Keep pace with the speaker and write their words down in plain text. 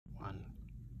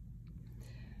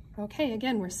Okay,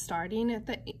 again, we're starting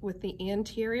with the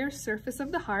anterior surface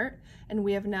of the heart, and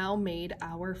we have now made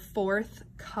our fourth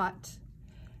cut.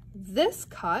 This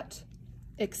cut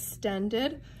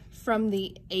extended from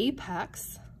the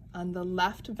apex on the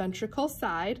left ventricle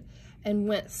side and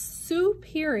went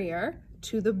superior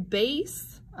to the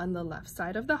base on the left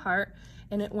side of the heart,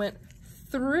 and it went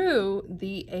through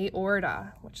the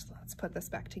aorta, which, let's put this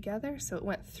back together. So it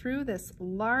went through this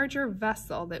larger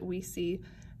vessel that we see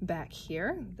back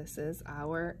here. This is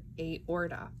our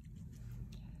aorta.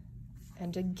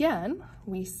 And again,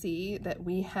 we see that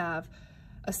we have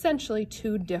essentially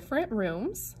two different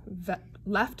rooms,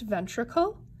 left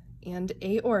ventricle and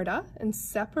aorta, and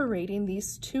separating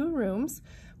these two rooms,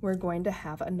 we're going to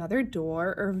have another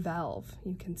door or valve.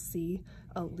 You can see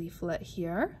a leaflet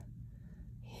here.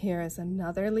 Here is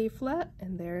another leaflet,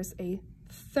 and there's a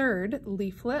third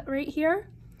leaflet right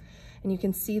here. And you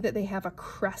can see that they have a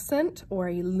crescent or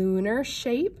a lunar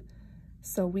shape.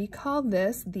 So we call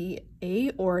this the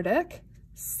aortic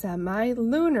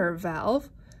semilunar valve,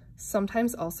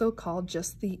 sometimes also called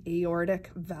just the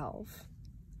aortic valve.